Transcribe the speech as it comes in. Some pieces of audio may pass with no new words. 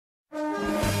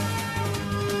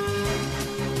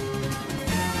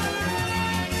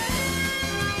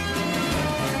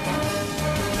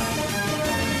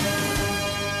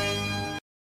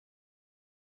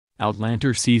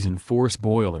Outlander Season 4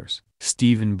 spoilers.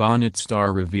 Stephen Bonnet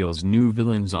star reveals new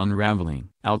villains unraveling.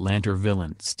 Outlander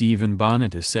villain Stephen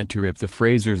Bonnet is set to rip the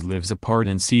Frasers lives apart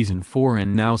in Season 4,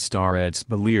 and now star Ed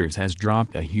Speleers has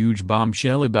dropped a huge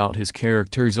bombshell about his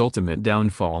character's ultimate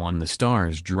downfall on the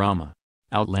star's drama.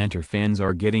 Outlander fans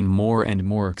are getting more and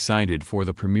more excited for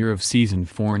the premiere of Season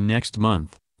 4 next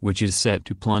month, which is set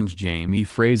to plunge Jamie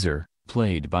Fraser,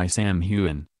 played by Sam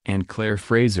Heughan, and Claire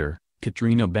Fraser,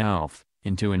 Katrina Balfe,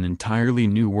 into an entirely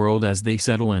new world as they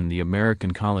settle in the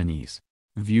American colonies.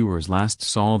 Viewers last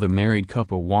saw the married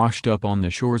couple washed up on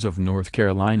the shores of North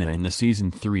Carolina in the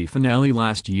Season 3 finale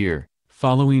last year,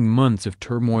 following months of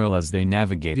turmoil as they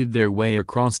navigated their way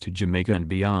across to Jamaica and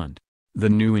beyond. The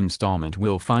new installment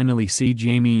will finally see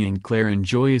Jamie and Claire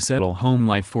enjoy a settled home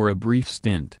life for a brief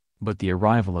stint, but the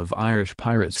arrival of Irish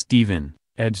pirate Stephen,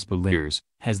 Ed Speleers,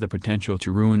 has the potential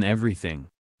to ruin everything.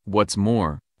 What's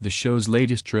more, the show's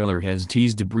latest trailer has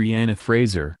teased Brianna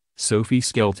Fraser, Sophie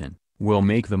Skelton, will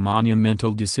make the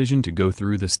monumental decision to go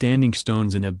through the standing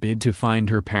stones in a bid to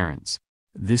find her parents.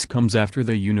 This comes after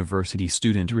the university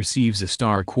student receives a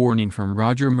stark warning from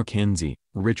Roger Mackenzie,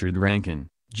 Richard Rankin.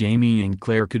 Jamie and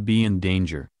Claire could be in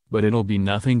danger, but it'll be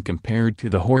nothing compared to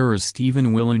the horrors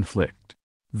Stephen will inflict.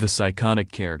 The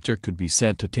psychotic character could be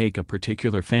said to take a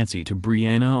particular fancy to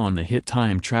Brianna on the hit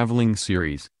time-traveling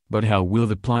series. But how will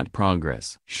the plot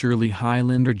progress? Surely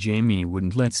Highlander Jamie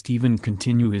wouldn't let Stephen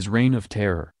continue his reign of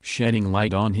terror. Shedding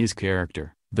light on his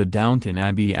character, the Downton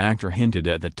Abbey actor hinted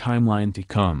at the timeline to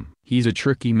come. He's a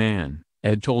tricky man,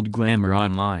 Ed told Glamour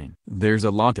Online. There's a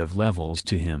lot of levels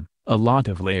to him, a lot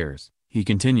of layers, he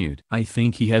continued. I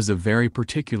think he has a very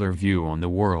particular view on the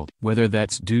world. Whether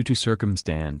that's due to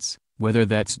circumstance, whether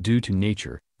that's due to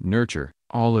nature, nurture,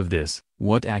 all of this,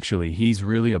 what actually he's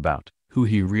really about, who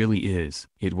he really is.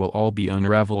 It will all be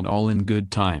unraveled all in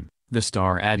good time, the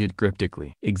star added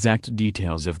cryptically. Exact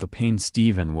details of the pain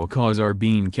Stephen will cause are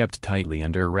being kept tightly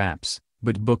under wraps,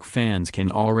 but book fans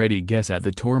can already guess at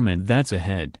the torment that's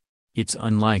ahead. It's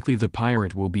unlikely the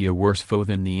pirate will be a worse foe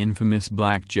than the infamous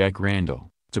Black Jack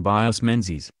Randall, Tobias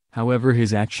Menzies. However,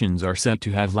 his actions are set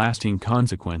to have lasting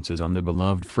consequences on the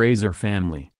beloved Fraser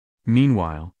family.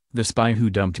 Meanwhile, The Spy Who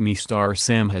Dumped Me star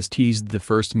Sam has teased the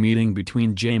first meeting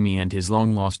between Jamie and his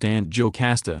long-lost Aunt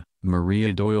Jocasta,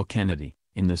 Maria Doyle Kennedy,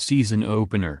 in the season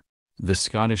opener. The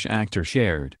Scottish actor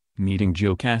shared, "Meeting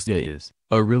Jocasta is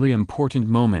a really important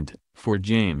moment for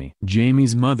Jamie."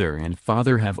 Jamie's mother and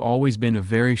father have always been a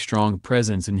very strong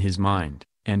presence in his mind,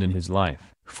 and in his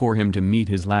life. For him to meet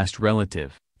his last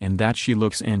relative, and that she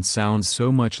looks and sounds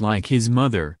so much like his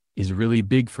mother, is really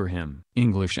big for him.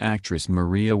 English actress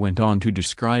Maria went on to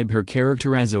describe her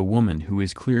character as a woman who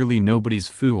is clearly nobody's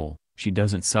fool. She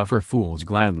doesn't suffer fools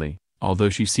gladly, although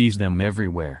she sees them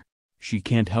everywhere. She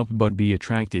can't help but be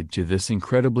attracted to this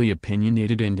incredibly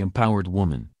opinionated and empowered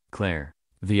woman, Claire.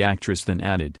 The actress then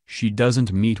added, "She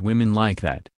doesn't meet women like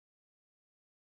that,